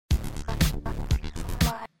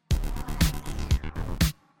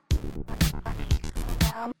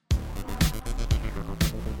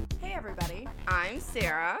I'm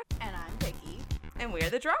Sarah. And I'm Vicky. And we're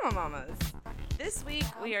the Drama Mamas. This week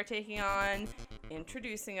we are taking on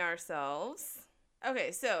introducing ourselves.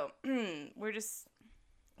 Okay, so we're just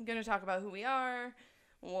going to talk about who we are,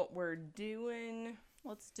 what we're doing.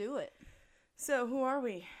 Let's do it. So who are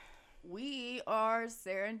we? We are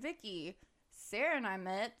Sarah and Vicky. Sarah and I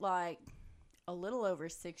met like a little over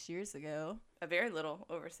 6 years ago. A very little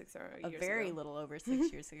over 6 years ago. A very little over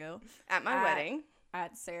 6 years ago. At my wedding.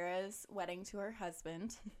 At Sarah's wedding to her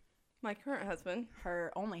husband. My current husband. Her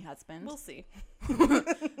only husband. We'll see.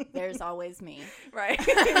 There's always me. Right.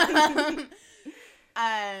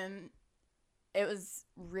 It was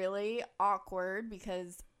really awkward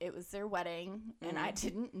because it was their wedding and I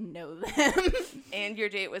didn't know them. And your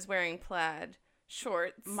date was wearing plaid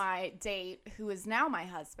shorts. My date, who is now my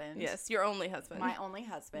husband. Yes, your only husband. My only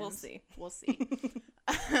husband. We'll see. We'll see.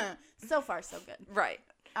 So far, so good. Right.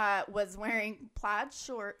 Was wearing plaid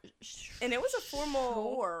shorts. And it was a formal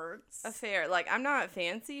shorts. affair. Like, I'm not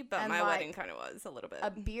fancy, but And, my like, wedding kind of was a little bit.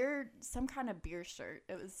 Some kind of beer shirt.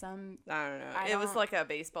 It was some. I don't know. It was like a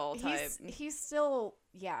baseball type. He's still,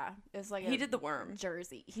 yeah. It was like he did the worm.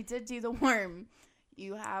 Jersey. He did do the worm.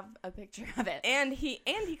 You have a picture of it. And he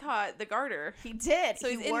caught the garter. He did. So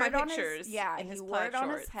he's in my pictures. Yeah, he wore it on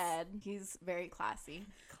shorts. his head. He's very classy.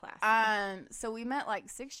 Classy. So we met like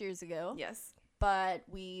 6 years ago. Yes. But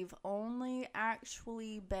we've only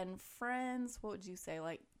actually been friends, what would you say,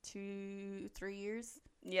 like 2-3 years?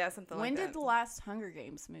 Yeah, something like that. When did the last Hunger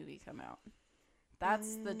Games movie come out?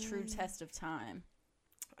 That's the true test of time.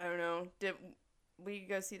 I don't know. Did we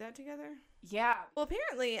go see that together? Yeah. Well,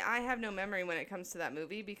 apparently I have no memory when it comes to that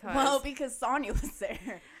movie because Sonia was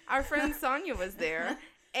there. Our friend Sonia was there.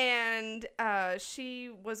 And she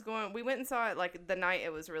was going, we went and saw it like the night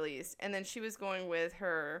it was released. And then she was going with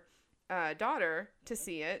her daughter to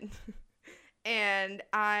see it. And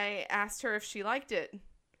I asked her if she liked it,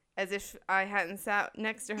 as if I hadn't sat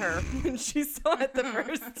next to her when she saw it the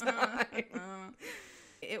first time.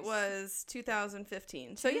 It was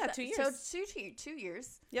 2015. So yeah, 2 years. So 2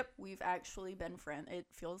 years. Yep. We've actually been friends. It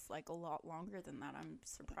feels like a lot longer than that. I'm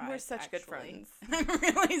surprised. We're such good friends. I'm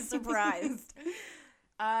really surprised.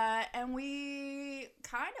 And we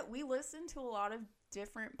listen to a lot of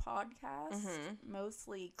different podcasts,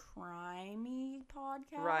 mostly crimey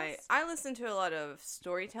podcasts. Right. I listen to a lot of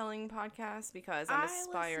storytelling podcasts because I'm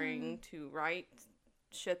aspiring to write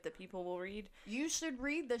shit that people will read. You should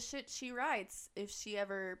read the shit she writes if she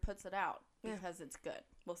ever puts it out because it's good.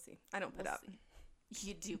 We'll see. I don't put out. See.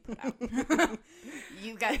 You do put out.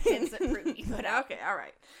 You got kids that prove you put out. Okay, all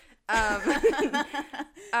right.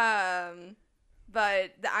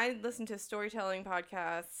 But I listen to storytelling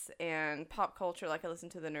podcasts and pop culture. Like I listen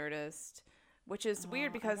to The Nerdist, which is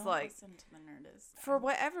weird because I don't listen to The Nerdist. For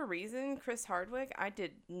whatever reason, Chris Hardwick, I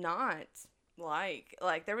did not like.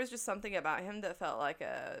 Like there was just something about him that felt like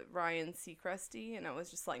a Ryan Seacrusty, and I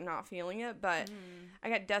was just like not feeling it. But I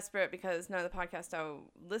got desperate because none of the podcasts I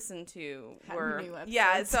listened to were new episodes.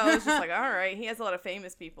 Yeah. So I was just like, all right, he has a lot of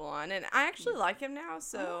famous people on, and I actually like him now.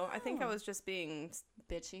 So I think I was just being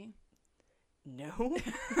bitchy. No,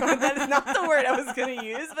 that is not the word I was going to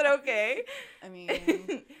use, but okay. I mean,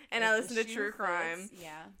 and I listen to true crime,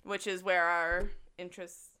 which is where our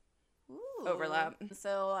interests overlap.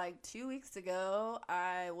 So, like 2 weeks ago,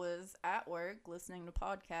 I was at work listening to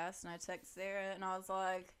podcasts, and I texted Sarah, and I was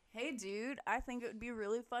like, "Hey, dude, I think it would be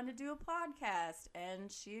really fun to do a podcast,"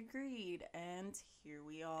 and she agreed, and here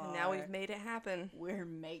we are. And now we've made it happen. We're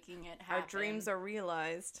making it happen. Our dreams are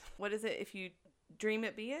realized. What is it? If you dream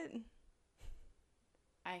it, be it.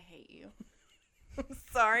 I hate you.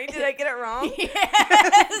 Sorry, did I get it wrong?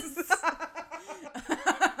 Yes.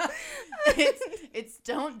 It's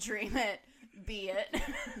don't dream it, be it. I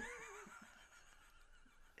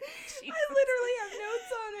literally have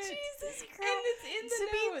notes on it. Jesus Christ. And it's in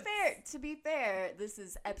the notes. To be fair, this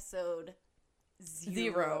is episode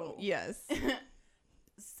 0. Yes.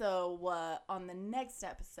 So on the next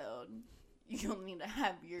episode, you'll need to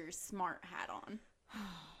have your smart hat on.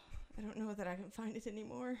 I don't know that I can find it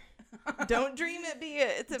anymore. Don't dream it, be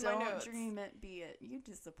it. It's in my notes. Don't dream it, be it. You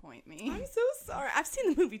disappoint me. I'm so sorry. I've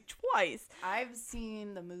seen the movie twice. I've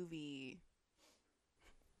seen the movie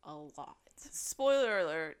a lot. Spoiler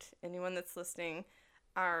alert, anyone that's listening,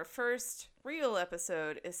 our first real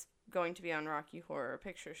episode is going to be on Rocky Horror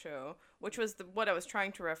Picture Show, which was what I was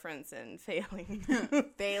trying to reference and failing.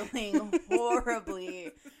 Failing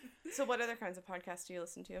horribly. So what other kinds of podcasts do you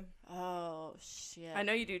listen to? Oh, shit. I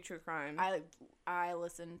know you do true crime. I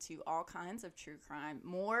listen to all kinds of true crime.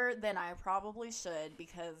 More than I probably should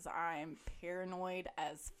because I'm paranoid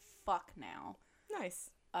as fuck now.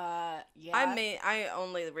 Nice. Yeah. I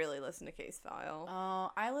only really listen to Case File.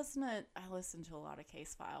 Oh, I listen to a lot of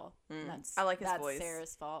Case File. I like his voice. That's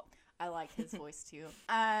Sarah's fault. I like his voice too.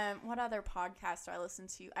 What other podcast do I listen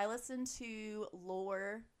to? I listen to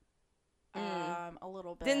Lore. A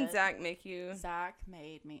little bit. Didn't Zach make you? Zach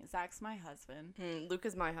made me. Zach's my husband. Luke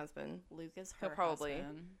is my husband. Luke is her He'll probably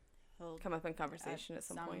husband. He'll come up in conversation at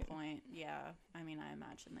some point. Yeah. I mean, I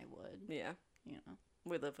imagine they would. Yeah. You know.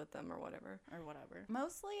 We live with them or whatever.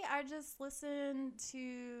 Mostly, I just listen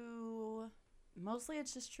to... Mostly,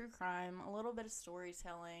 it's just true crime, a little bit of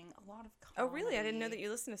storytelling, a lot of comedy. Oh, really? I didn't know that you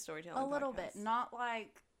listen to storytelling A little podcasts. bit. Not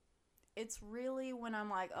like... It's really when I'm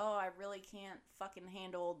like, oh, I really can't fucking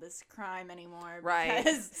handle this crime anymore. Right.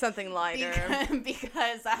 Something lighter.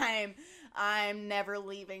 Because I'm never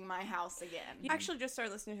leaving my house again. You actually just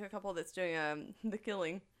started listening to a couple that's doing The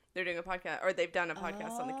Killing. They're doing a podcast, or they've done a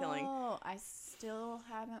podcast on The Killing. Oh, I still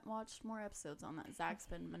haven't watched more episodes on that. Zach's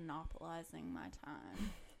been monopolizing my time.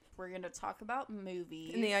 We're going to talk about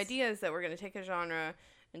movies. And the idea is that we're going to take a genre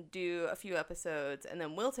and do a few episodes, and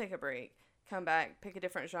then we'll take a break, come back, pick a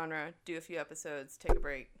different genre, do a few episodes, take a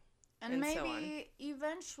break, and maybe so on.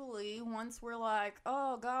 Eventually, once we're like,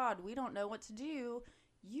 oh, God, we don't know what to do,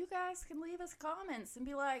 you guys can leave us comments and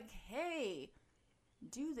be like, hey...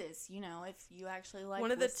 do this, you know, if you actually like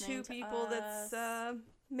one of the listening two people us, that's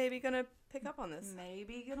maybe gonna pick up on this,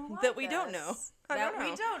 maybe gonna like that we us. don't know.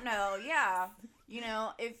 We don't know. Yeah, you know,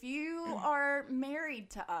 if you are married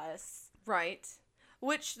to us, right?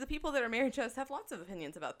 Which the people that are married to us have lots of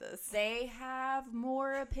opinions about this. They have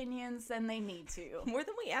more opinions than they need to. More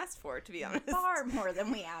than we asked for, to be honest. Far more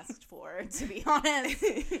than we asked for, to be honest.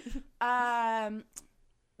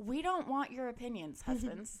 We don't want your opinions,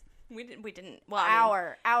 husbands. We didn't. Well,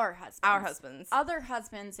 our husbands. Our husbands. Other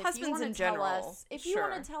husbands. If Husbands you want in to tell general, us, if you sure.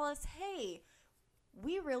 want to tell us, hey,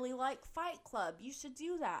 we really like Fight Club, you should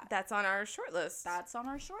do that. That's on our short list. That's on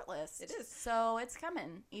our short list. It is. So it's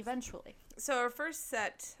coming eventually. So our first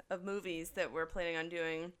set of movies that we're planning on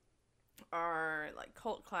doing are like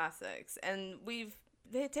cult classics, and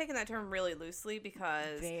they've taken that term really loosely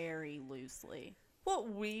because Very loosely. what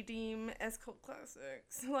we deem as cult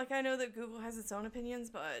classics. Like, I know that Google has its own opinions,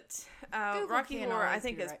 but Rocky can't Horror, I always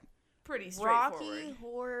think, be is right. pretty straightforward. Rocky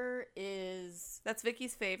Horror is That's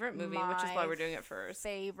Vicky's favorite movie, which is why we're doing it first.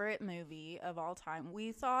 favorite movie of all time.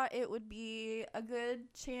 We thought it would be a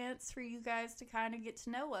good chance for you guys to kind of get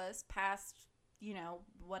to know us past, you know,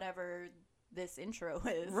 whatever this intro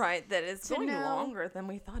is. Right, that is To going know- longer than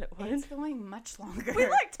we thought it would. It's going much longer. We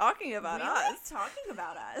like talking about We us. like talking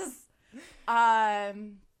about us.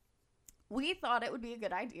 We thought it would be a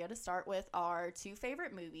good idea to start with our two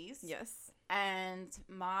favorite movies. Yes. And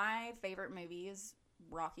my favorite movie is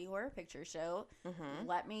Rocky Horror Picture Show. Mm-hmm.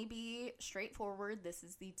 Let me be straightforward. This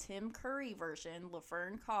is the Tim Curry version.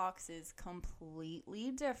 Laverne Cox is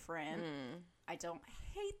completely different. I don't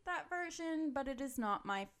hate that version, but it is not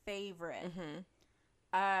my favorite.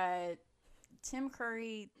 Mm-hmm. Tim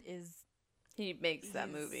Curry is... He makes that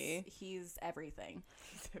movie. He's everything.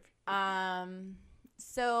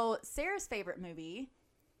 So Sarah's favorite movie.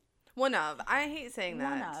 One of. I hate saying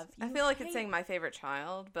that. One of. I You feel like it's hate- saying my favorite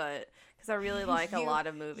child, but because I really like a lot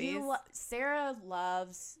of movies Sarah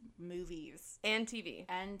loves movies and TV.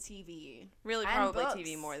 and TV. Really, and probably books.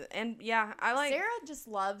 TV more than. And yeah, I like. Sarah just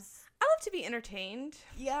loves. I love to be entertained.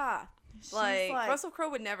 Yeah. She's Like Russell Crowe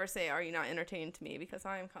would never say, "Are you not entertained?" to me, because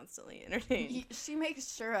I am constantly entertained. She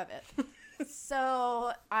makes sure of it.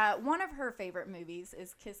 So, one of her favorite movies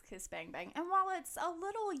is Kiss Kiss Bang Bang. And while it's a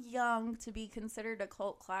little young to be considered a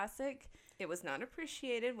cult classic, It was not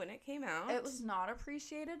appreciated when it came out. it was not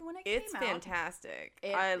appreciated when it It's came out. fantastic.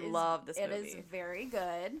 It I is- love this movie. It is very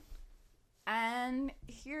good. And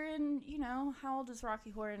here in, how old is Rocky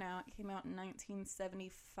Horror now? It came out in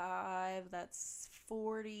 1975. That's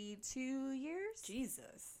 42 years?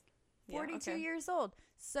 Jesus. 42 years old.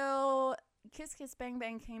 So Kiss Kiss Bang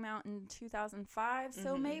Bang came out in 2005.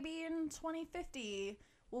 So maybe in 2050,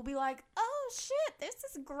 we'll be like, oh, shit, this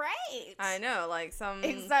is great. I know, like some.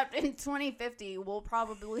 Except in 2050, we'll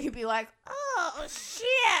probably be like, oh,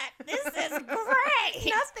 shit, this is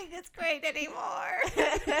great. Nothing is great anymore.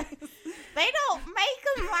 They don't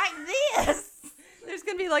make them like this. There's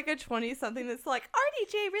gonna be like a 20-something that's like,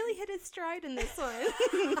 RDJ really hit his stride in this one.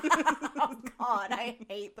 Oh, God, I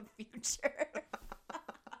hate the future.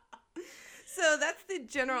 So that's the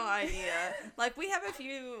general idea. Like, we have a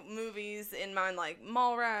few movies in mind, like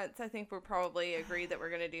Mallrats. I think we're probably agreed that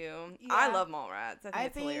we're gonna do. Yeah. I love Mallrats. I think I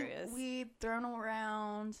it's think hilarious. we've thrown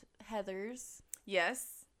around Heathers.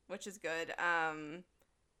 Yes, which is good.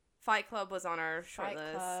 Fight Club was on our short Fight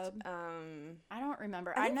list. Club. I don't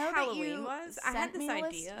remember. I think know Halloween that you was. I had sent this me a list.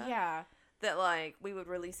 idea. Yeah. That, like, we would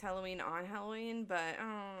release Halloween on Halloween, but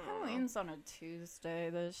Halloween's on a Tuesday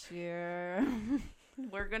this year.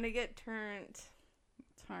 we're going to get turned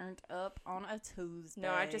up on a Tuesday.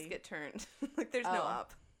 No, I just get turned. Like, there's no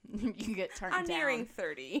up. You get turned I'm down. nearing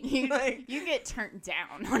 30. You get turned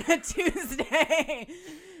down on a Tuesday.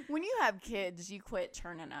 When you have kids, you quit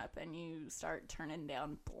turning up and you start turning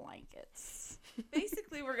down blankets.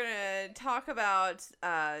 Basically, we're going to talk about,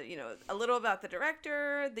 a little about the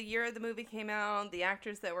director, the year the movie came out, the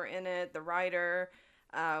actors that were in it, the writer.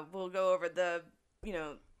 We'll go over the,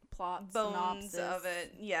 Plot bones synopsis. of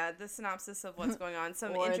it. Yeah, the synopsis of what's going on.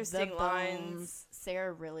 Some Or interesting the lines. bones.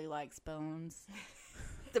 Sarah really likes bones.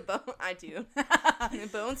 The bone, I do. The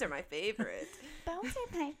bones are my favorite. Bones are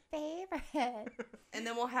my favorite. And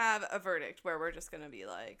then we'll have a verdict where we're just going to be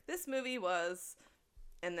like, this movie was,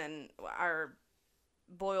 and then our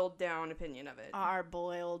boiled down opinion of it. Our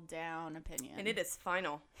boiled down opinion. And it is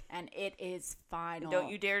final. And it is final. And don't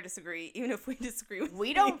you dare disagree, even if we disagree with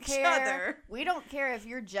We don't each care. other. We don't care if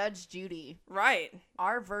you're Judge Judy. Right.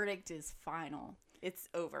 Our verdict is final. It's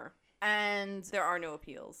over. And there are no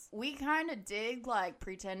appeals. We kind of dig, like,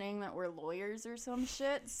 pretending that we're lawyers or some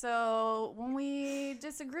shit. So when we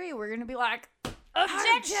disagree, we're going to be like,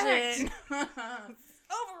 objection!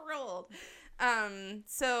 Overruled.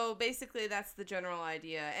 So basically that's the general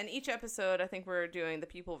idea. And each episode, I think we're doing the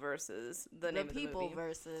people versus the name of the movie. The people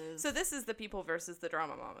versus. So this is the people versus the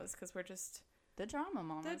drama mamas, because we're just... The drama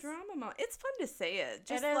mamas. The drama mama. It's fun to say it.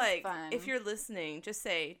 Just it is like, fun. if you're listening, just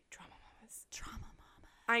say drama mamas. Drama mamas.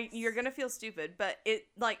 You're going to feel stupid, but it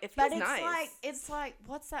feels but it's nice. It's like,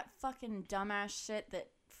 what's that fucking dumbass shit that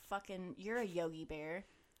fucking, you're a Yogi Bear.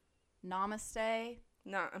 Namaste.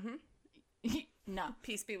 No, No.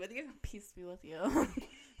 Peace be with you. Peace be with you.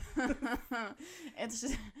 It's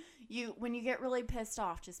just, when you get really pissed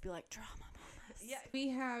off, just be like, drama mamas. Yeah, we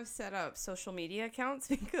have set up social media accounts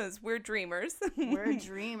because we're dreamers. We're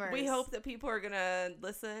dreamers. We hope that people are going to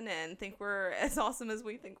listen and think we're as awesome as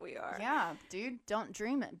we think we are. Yeah, dude, don't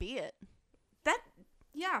dream it, be it.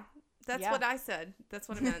 That's what I said. That's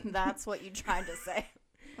what I meant. That's what you tried to say.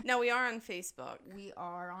 No, we are on Facebook. We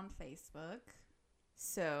are on Facebook.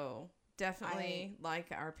 So definitely like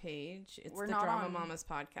our page. It's we're the not Drama on, Mamas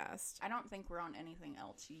podcast. I don't think we're on anything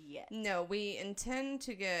else yet. No, we intend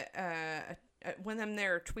to get one of them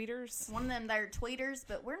there tweeters. One of them there tweeters,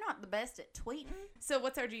 but we're not the best at tweeting. So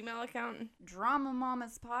what's our Gmail account?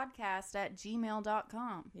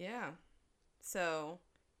 DramamamasPodcast@gmail.com. Yeah. So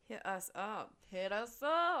hit us up. Hit us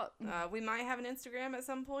up. We might have an Instagram at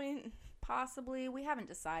some point. Possibly. We haven't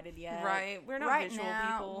decided yet. Right. We're not right visual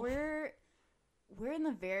now, people. We're in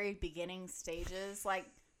the very beginning stages. Like,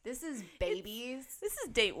 this is babies. This is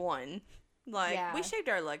date one. Like, we shaved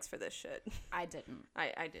our legs for this shit. I didn't.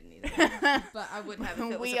 I didn't either. But I would have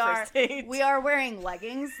if it was a first date. We are wearing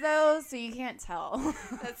leggings, though, so you can't tell.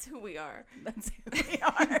 That's who we are. That's who we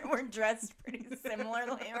are. We're dressed pretty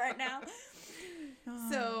similarly right now.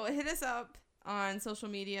 So hit us up on social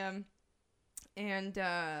media. And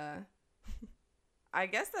I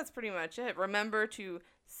guess that's pretty much it. Remember to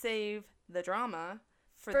save the drama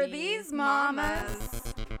for these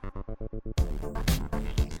mamas.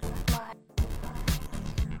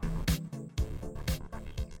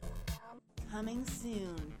 Coming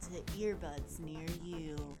soon to earbuds near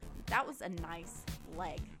you. That was a nice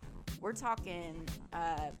leg. We're talking,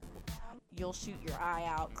 you'll shoot your eye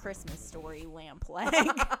out Christmas Story lamp leg.